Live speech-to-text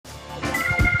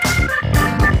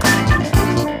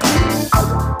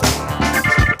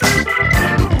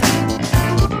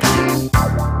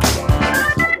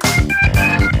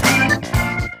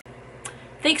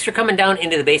Thanks for coming down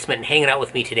into the basement and hanging out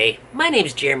with me today. My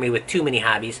name's Jeremy with Too Many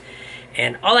Hobbies,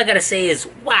 and all I gotta say is,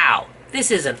 wow,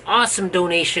 this is an awesome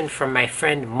donation from my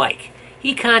friend Mike.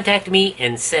 He contacted me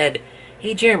and said,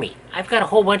 hey Jeremy, I've got a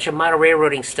whole bunch of model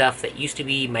railroading stuff that used to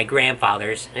be my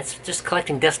grandfather's, and it's just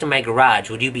collecting dust in my garage.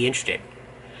 Would you be interested?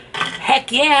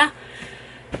 Heck yeah!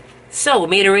 So we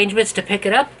made arrangements to pick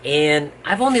it up, and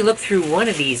I've only looked through one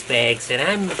of these bags, and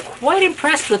I'm quite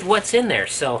impressed with what's in there,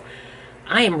 so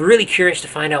I am really curious to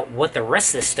find out what the rest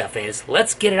of this stuff is.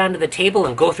 Let's get it onto the table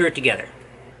and go through it together.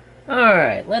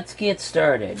 Alright, let's get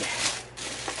started.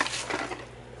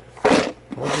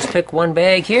 We'll just pick one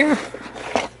bag here.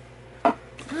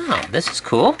 Oh, this is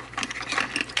cool.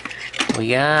 We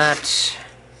got...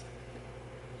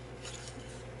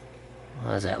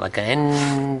 what is that, like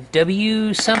an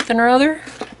NW something or other?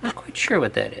 Not quite sure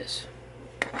what that is.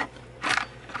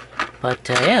 But,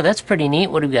 yeah, that's pretty neat.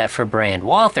 What do we got for brand?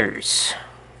 Walthers.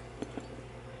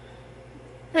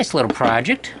 Nice little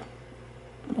project.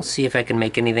 We'll see if I can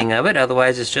make anything of it.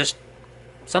 Otherwise, it's just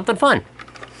something fun.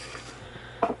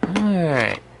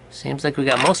 Alright. Seems like we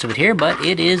got most of it here, but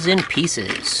it is in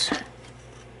pieces.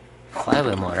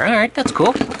 Flywheel motor. Alright, that's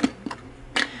cool.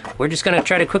 We're just going to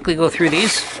try to quickly go through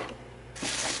these.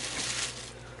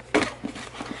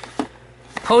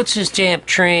 Postage stamp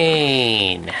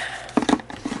train.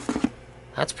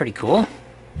 That's pretty cool.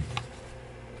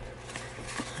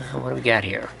 What do we got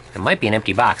here? It might be an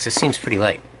empty box. This seems pretty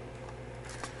light.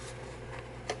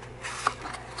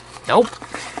 Nope.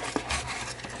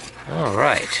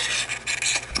 Alright.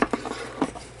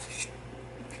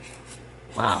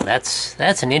 Wow,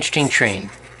 that's an interesting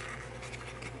train.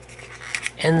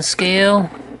 N scale.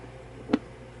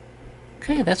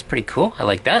 Okay, that's pretty cool. I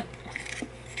like that.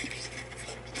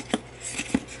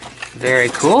 Very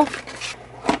cool.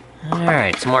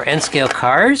 Alright, some more N-scale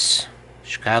cars.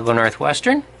 Chicago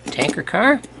Northwestern, tanker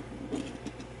car.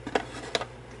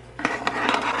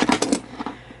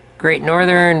 Great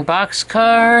Northern box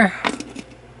car.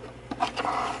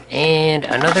 And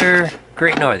another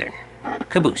Great Northern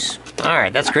caboose.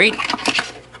 Alright, that's great.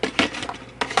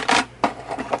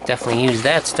 Definitely use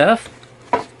that stuff.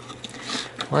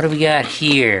 What do we got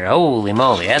here? Holy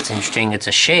moly, that's interesting. It's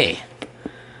a Shea.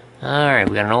 Alright,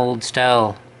 we got an old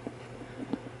style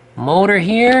motor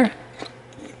here.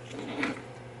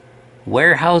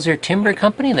 Weyerhaeuser Timber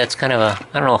Company. That's kind of a,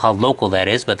 I don't know how local that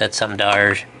is, but that's something to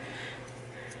ours.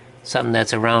 Something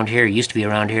that's around here, used to be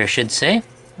around here, I should say.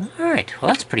 Alright, well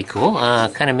that's pretty cool.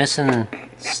 Kind of missing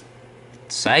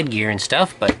side gear and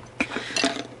stuff, but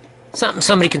something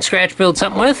somebody can scratch build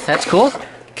something with. That's cool.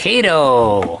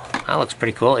 HO. That looks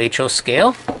pretty cool. HO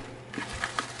scale.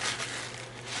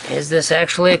 Is this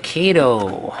actually a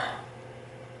HO?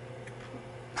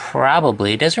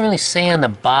 Probably. It doesn't really say on the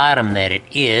bottom that it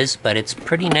is, but it's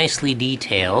pretty nicely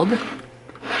detailed.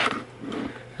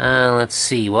 Let's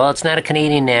see. Well, it's not a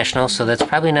Canadian National, so that's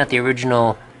probably not the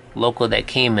original logo that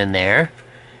came in there,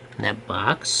 in that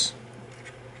box.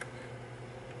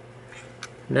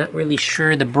 Not really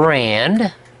sure the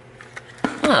brand.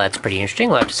 Oh, that's pretty interesting.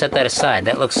 We'll have to set that aside.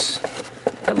 That looks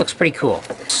pretty cool.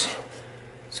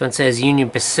 So it says Union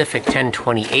Pacific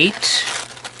 1028.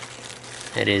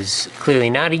 It is clearly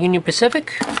not a Union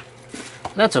Pacific.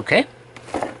 That's okay.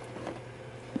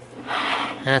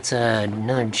 That's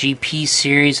another GP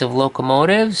series of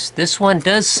locomotives. This one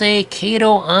does say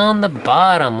HO on the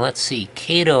bottom. Let's see.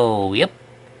 HO. Yep.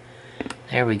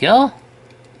 There we go.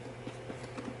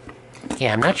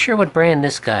 Yeah, I'm not sure what brand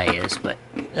this guy is, but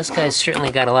this guy's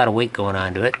certainly got a lot of weight going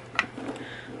on to it.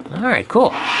 Alright,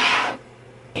 cool.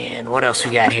 And what else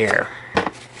we got here?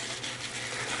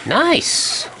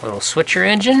 Nice! Little switcher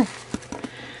engine.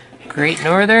 Great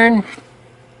Northern.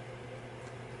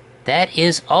 That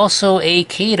is also a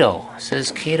HO. It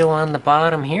says HO on the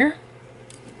bottom here.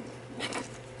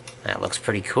 That looks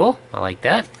pretty cool. I like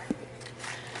that.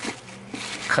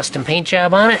 Custom paint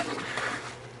job on it.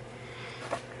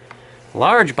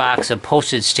 Large box of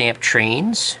postage stamp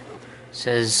trains. It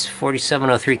says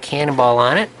 4703 Cannonball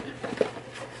on it.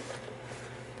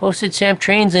 Postage stamp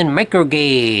trains in micro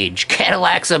gauge.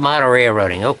 Cadillacs of model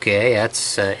railroading. Okay,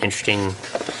 that's interesting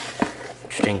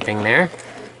thing there.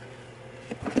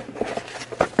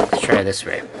 Let's try this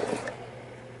way.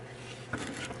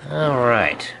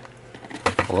 Alright.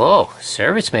 Whoa,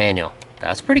 service manual.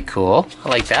 That's pretty cool. I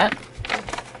like that.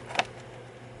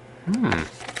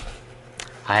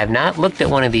 I have not looked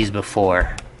at one of these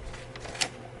before.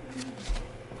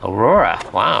 Aurora.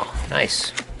 Wow,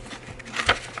 nice.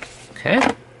 Okay.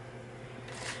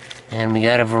 And we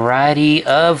got a variety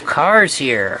of cars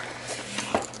here.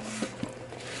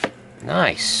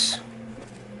 Nice.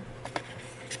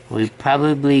 We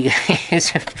probably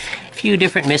there's a few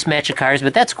different mismatch of cars,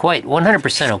 but that's quite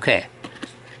 100% okay.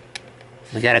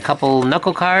 We got a couple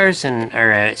knuckle cars and,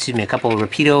 or excuse me, a couple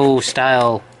Rapido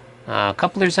style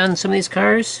couplers on some of these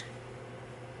cars.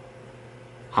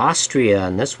 Austria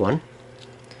on this one.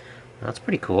 That's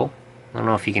pretty cool. I don't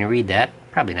know if you can read that.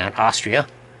 Probably not. Austria.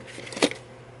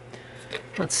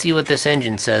 Let's see what this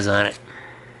engine says on it.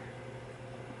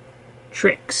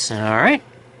 Tricks. Alright.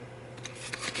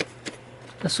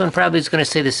 This one probably is going to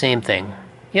say the same thing.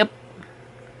 Yep.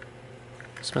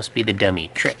 This must be the dummy.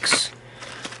 Tricks.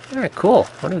 Alright, cool.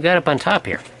 What do we got up on top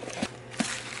here?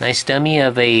 Nice dummy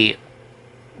of a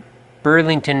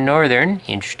Burlington Northern.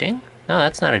 Interesting. No,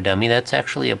 that's not a dummy. That's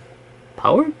actually a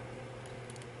powered?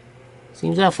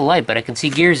 Seems awful light, but I can see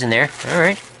gears in there.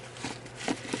 Alright.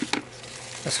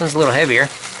 This one's a little heavier.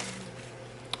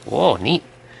 Whoa, neat.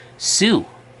 Sue.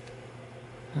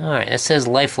 Alright, that says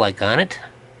Lifelike on it.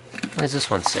 What does this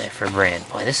one say for brand?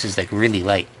 Boy, this is like really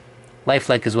light.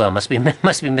 Lifelike as well. Must be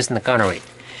missing the counterweight.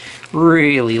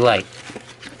 Really light.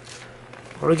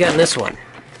 What do we got in this one?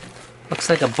 Looks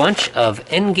like a bunch of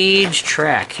N-gauge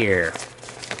track here.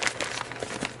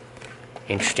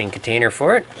 Interesting container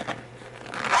for it.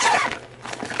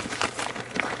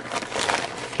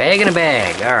 Bag in a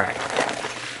bag. Alright.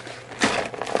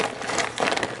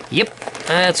 Yep,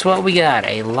 that's what we got.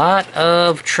 A lot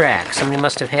of track. Somebody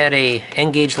must have had a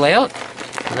N-gauge layout,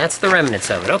 and that's the remnants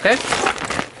of it. Okay.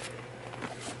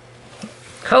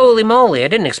 Holy moly, I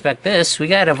didn't expect this. We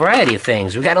got a variety of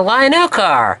things. We got a Lionel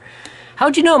car.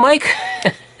 How'd you know, Mike?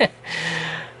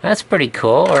 That's pretty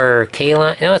cool. Or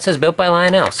K-Line. No, it says built by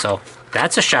Lionel, so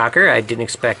that's a shocker. I didn't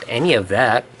expect any of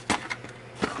that.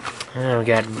 We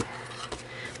got...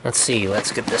 Let's see.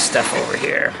 Let's get this stuff over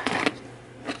here.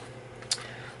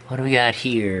 What do we got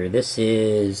here? This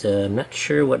is... I'm not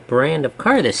sure what brand of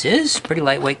car this is. Pretty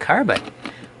lightweight car, but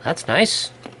that's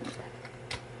nice.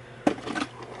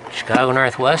 Chicago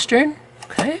Northwestern.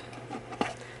 Okay.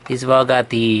 These have all got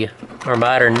the more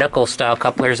modern knuckle-style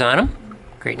couplers on them.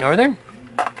 Great Northern.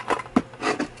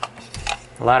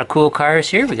 A lot of cool cars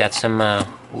here. We got some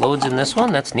loads in this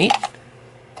one. That's neat.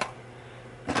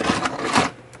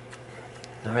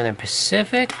 Northern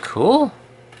Pacific. Cool.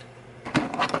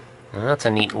 Well, that's a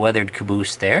neat weathered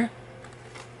caboose there.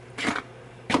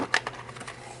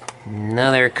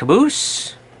 Another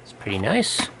caboose. It's pretty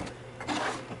nice.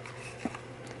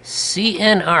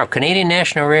 CNR, Canadian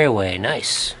National Railway.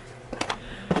 Nice.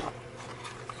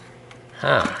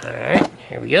 Alright,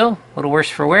 here we go. A little worse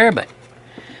for wear, but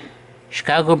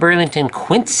Chicago, Burlington,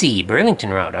 Quincy, Burlington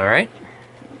Road, alright.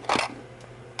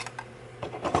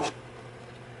 Well,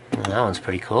 that one's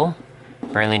pretty cool.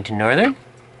 Burlington Northern.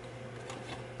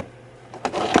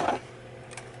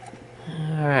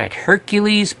 Alright,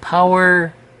 Hercules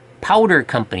Powder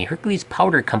Company. Hercules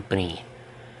Powder Company.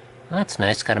 Well, that's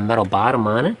nice. Got a metal bottom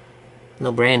on it.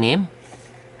 No brand name.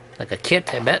 Like a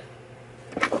kit, I bet.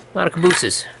 A lot of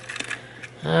cabooses.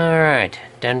 Alright.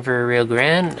 Denver, Rio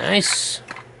Grande. Nice.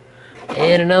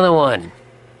 And another one.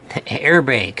 Air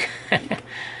brake.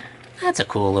 That's a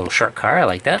cool little short car. I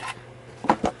like that.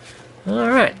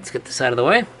 Alright. Let's get this out of the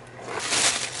way.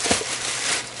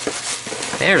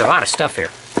 There's a lot of stuff here.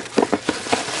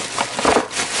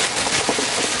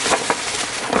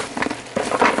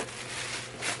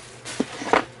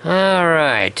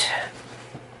 Alright.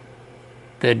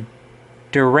 The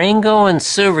Durango and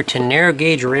Silverton Narrow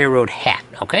Gauge Railroad hat.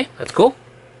 Okay, that's cool.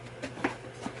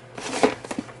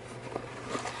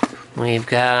 We've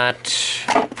got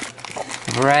a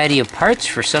variety of parts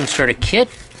for some sort of kit.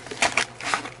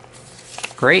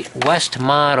 Great West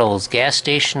Models, gas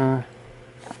station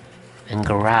and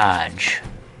garage.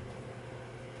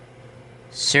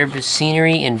 Service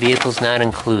scenery and vehicles not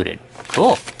included.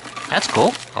 Cool. That's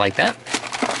cool. I like that.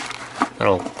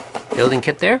 Little building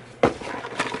kit there.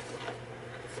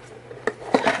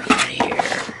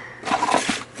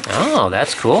 Oh,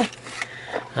 that's cool.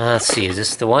 Let's see, is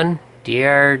this the one?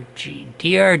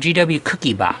 DRGW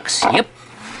cookie box. Yep.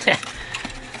 It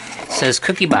says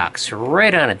cookie box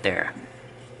right on it there.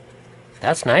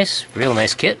 That's nice. Real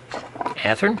nice kit.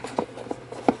 Athearn.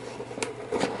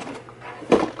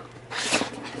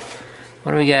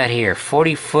 What do we got here?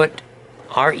 40-foot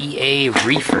REA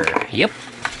reefer. Yep.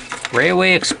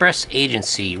 Railway Express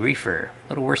Agency reefer. A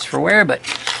little worse for wear, but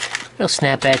it'll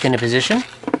snap back into position.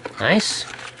 Nice.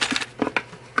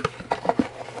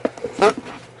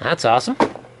 That's awesome.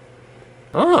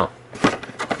 Oh,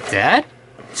 that's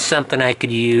something I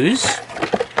could use.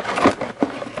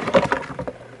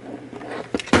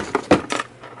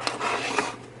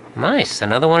 Nice.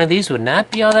 Another one of these would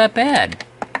not be all that bad.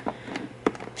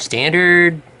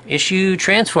 Standard issue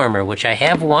transformer, which I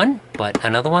have one, but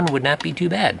another one would not be too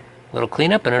bad. A little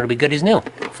cleanup and it'll be good as new.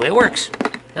 Hopefully it works.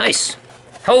 Nice.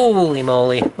 Holy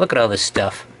moly, look at all this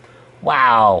stuff.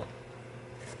 Wow.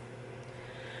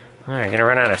 Alright, gonna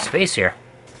run out of space here.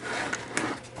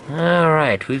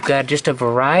 Alright, we've got just a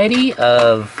variety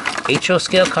of HO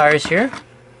scale cars here.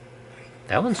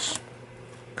 That one's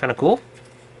kind of cool.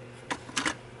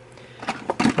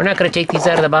 We're not going to take these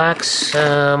out of the box.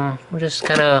 We'll just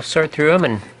kind of sort through them,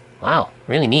 and wow,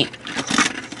 really neat.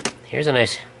 Here's a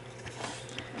nice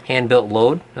hand-built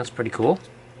load. That's pretty cool.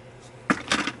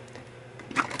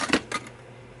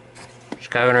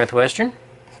 Chicago Northwestern.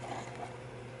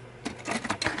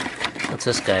 What's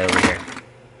this guy over here?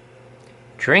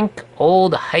 Drink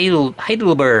Old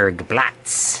Heidelberg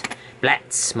Blatz,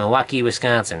 Milwaukee,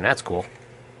 Wisconsin. That's cool.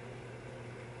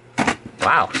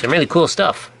 Wow, some really cool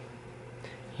stuff.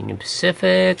 Union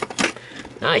Pacific.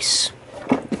 Nice.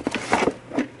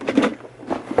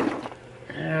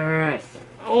 Alright.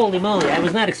 Holy moly, I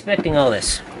was not expecting all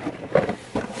this.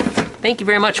 Thank you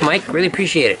very much, Mike. Really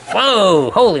appreciate it.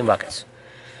 Whoa! Holy buckets.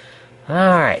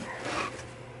 Alright.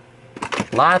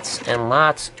 Lots and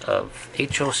lots of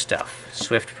HO stuff.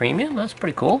 Swift Premium, that's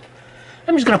pretty cool.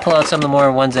 I'm just going to pull out some of the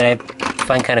more ones that I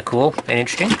find kind of cool and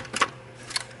interesting.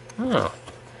 Oh.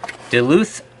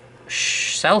 Duluth,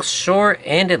 South Shore,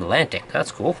 and Atlantic.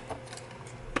 That's cool.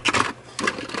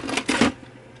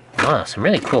 Wow, some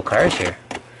really cool cars here.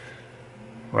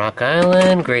 Rock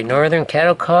Island, Great Northern,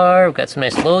 Cattle Car. We've got some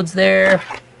nice loads there.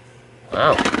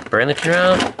 Wow, Burlington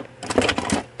Round.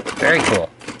 Very cool.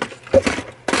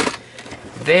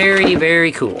 Very,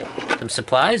 very cool. Some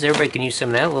supplies. Everybody can use some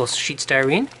of that. A little sheet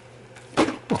styrene.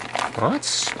 Well,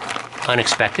 that's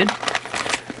unexpected.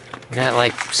 We got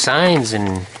like signs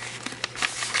and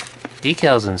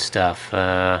decals and stuff.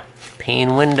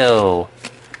 Pane window.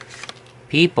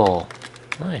 People.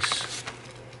 Nice.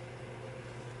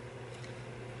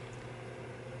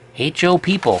 HO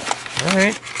people.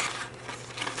 Alright.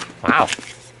 Wow.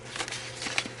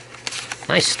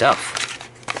 Nice stuff.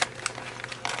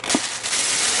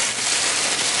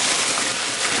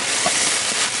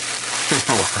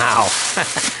 Wow.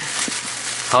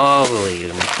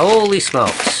 Holy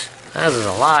smokes. That is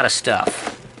a lot of stuff.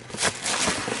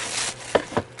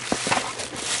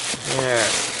 There.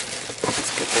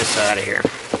 Let's get this out of here.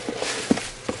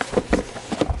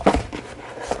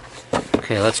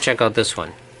 Okay, let's check out this one.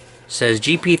 It says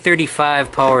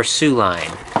GP35 Power Sioux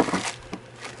line.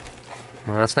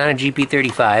 Well, that's not a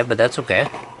GP35, but that's okay.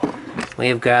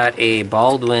 We've got a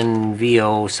Baldwin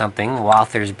VO something,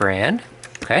 Walther's brand.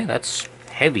 Okay, that's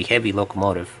heavy, heavy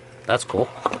locomotive. That's cool.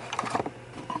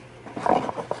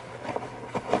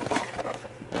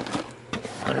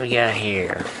 What do we got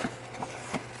here?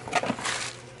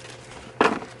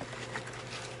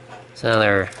 It's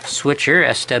another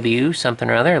switcher, SW something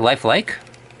or other, lifelike.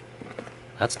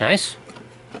 That's nice.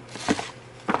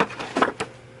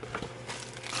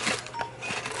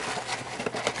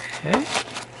 Okay.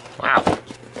 Wow.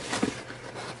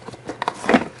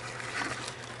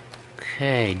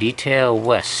 Okay, Detail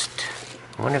West.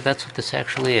 I wonder if that's what this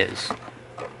actually is.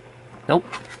 Nope.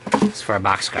 It's for a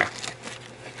boxcar.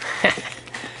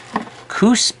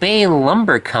 Coos Bay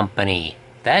Lumber Company.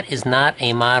 That is not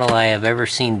a model I have ever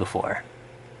seen before.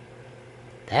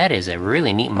 That is a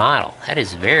really neat model. That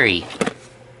is very,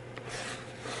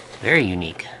 very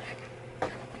unique.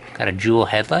 Got a jewel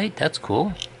headlight. That's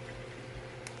cool.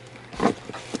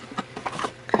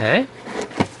 Okay.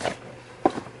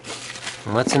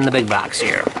 And what's in the big box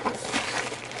here?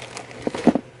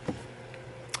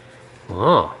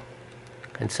 Oh.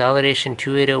 Consolidation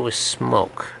 280 with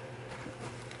smoke.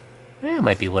 Yeah,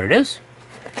 might be what it is.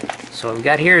 So what we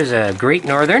got here is a Great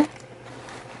Northern.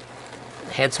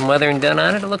 Had some weathering done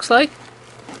on it, it looks like.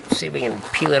 Let's see if we can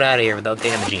peel it out of here without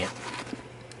damaging it.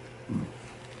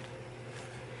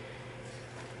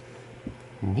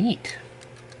 Neat.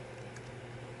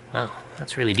 Wow,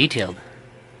 that's really detailed.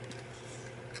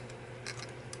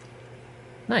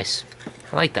 Nice.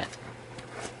 I like that.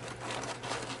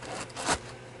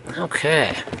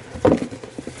 Okay.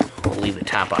 We'll leave the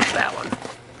top off that one.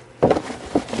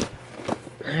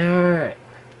 Alright.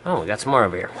 Oh, we got some more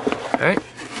over here. Alright.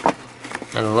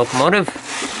 Another locomotive.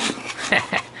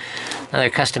 Another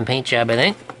custom paint job, I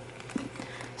think.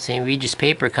 St. Regis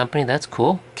Paper Company, that's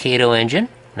cool. HO engine,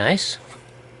 nice.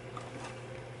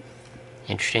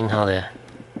 Interesting how the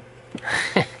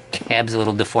cab's a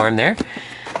little deformed there.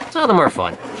 It's all the more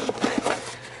fun.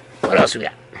 What else we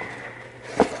got?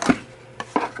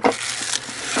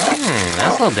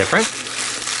 That's a little different.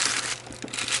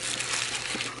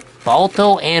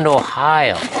 Balto and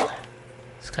Ohio.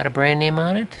 It's got a brand name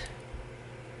on it.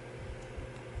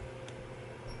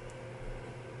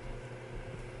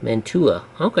 Mantua.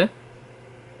 Okay.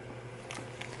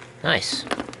 Nice.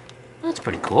 That's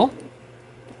pretty cool.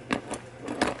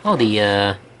 Oh,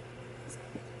 the,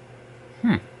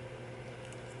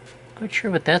 Not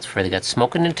sure what that's for. They got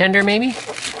smoking Nintendo, maybe?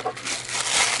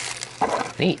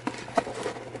 Neat.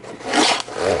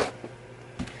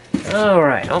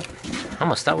 Alright. Oh,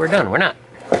 almost thought we were done. We're not.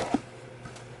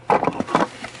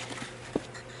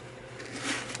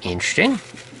 Interesting.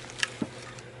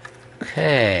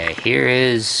 Okay, here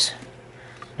is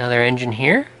another engine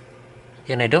here.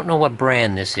 Again, I don't know what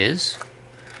brand this is.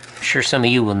 I'm sure some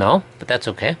of you will know, but that's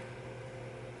okay.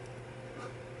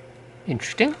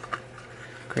 Interesting.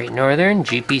 Great Northern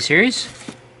GP series.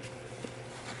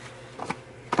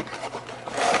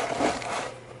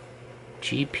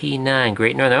 GP9,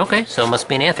 Great Northern. Okay, so it must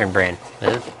be an Athearn brand.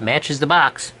 It matches the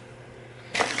box.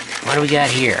 What do we got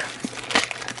here?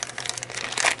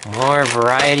 More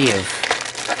variety of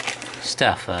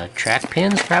stuff. Track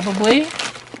pins, probably.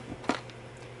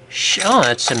 Oh,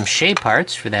 that's some Shea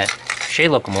parts for that Shea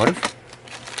locomotive.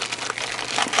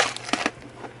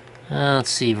 Let's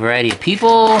see, variety of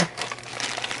people.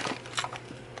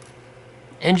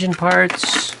 Engine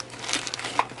parts.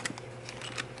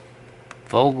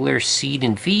 Vogler seed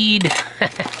and feed.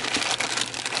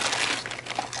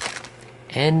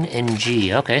 N and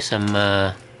G. Okay, some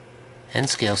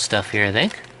N-scale stuff here, I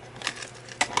think.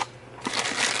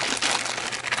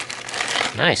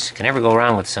 Nice. Can never go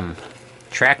wrong with some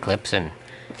track clips and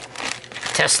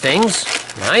test things.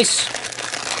 Nice.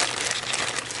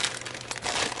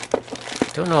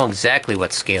 Don't know exactly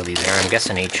what scale these are. I'm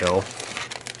guessing HO.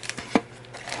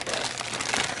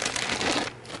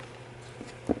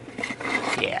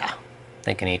 Yeah,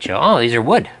 thinking HO. Oh, these are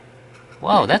wood.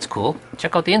 Whoa, that's cool.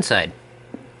 Check out the inside.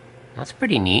 That's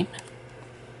pretty neat.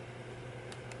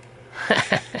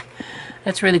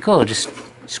 That's really cool. Just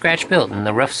scratch built, and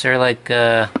the roofs are like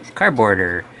cardboard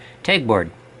or tag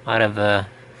board out of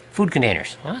food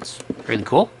containers. Well, that's really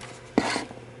cool.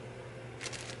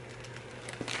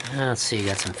 Let's see,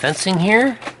 got some fencing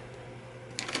here.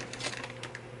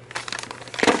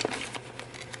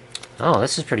 Oh,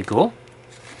 this is pretty cool.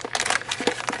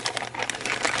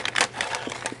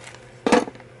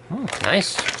 Oh,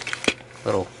 nice.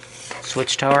 Little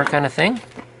switch tower kind of thing.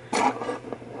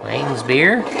 Lang's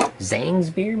beer. Zang's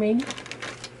beer, maybe?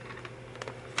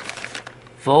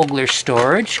 Vogler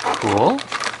storage. Cool.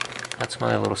 Got some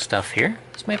other little stuff here.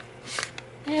 This might...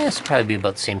 Yeah, this will probably be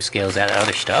about the same scale as that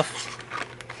other stuff.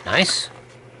 Nice.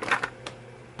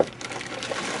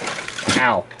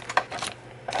 Ow.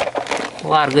 A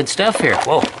lot of good stuff here.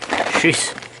 Whoa.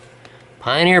 Jeez.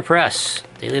 Pioneer Press.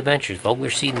 Daily Adventures.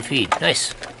 Vogler Seed and Feed.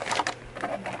 Nice.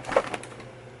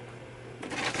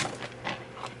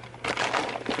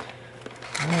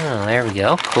 Oh, there we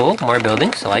go. Cool. More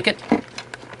buildings. I like it.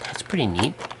 That's pretty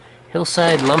neat.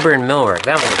 Hillside Lumber and Millwork.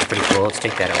 That one looks pretty cool. Let's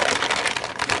take that out.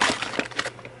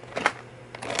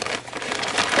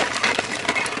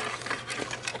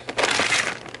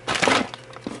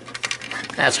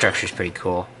 That structure's pretty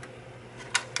cool.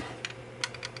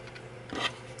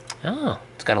 Oh,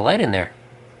 it's got a light in there.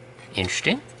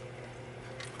 Interesting.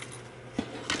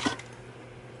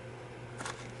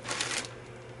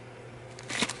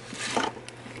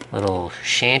 Little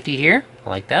shanty here. I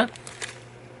like that.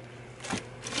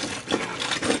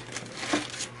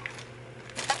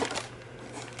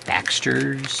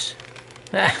 Baxter's.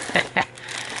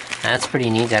 That's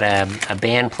pretty neat. Got a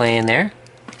band playing there.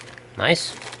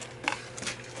 Nice.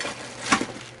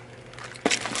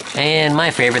 And my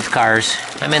favorite, the cars.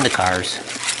 I'm into cars.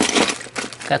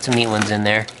 Got some neat ones in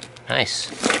there.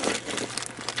 Nice.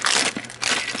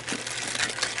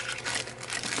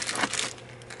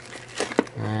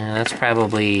 That's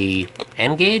probably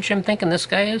N-gauge, I'm thinking this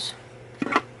guy is.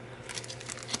 Oh,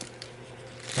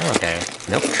 okay.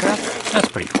 Milk truck? That's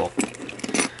pretty cool.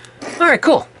 Alright,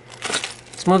 cool.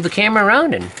 Let's move the camera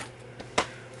around and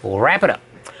we'll wrap it up.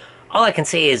 All I can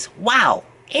say is, wow!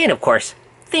 And of course,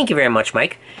 thank you very much,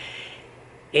 Mike.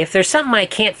 If there's something I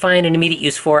can't find an immediate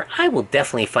use for, I will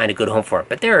definitely find a good home for it.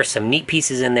 But there are some neat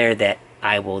pieces in there that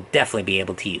I will definitely be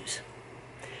able to use.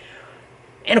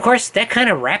 And of course, that kind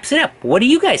of wraps it up. What do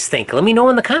you guys think? Let me know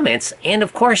in the comments. And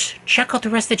of course, check out the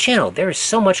rest of the channel. There is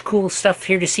so much cool stuff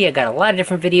here to see. I got a lot of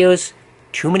different videos.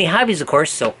 Too many hobbies, of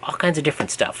course, so all kinds of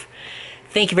different stuff.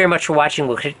 Thank you very much for watching.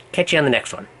 We'll catch you on the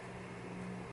next one.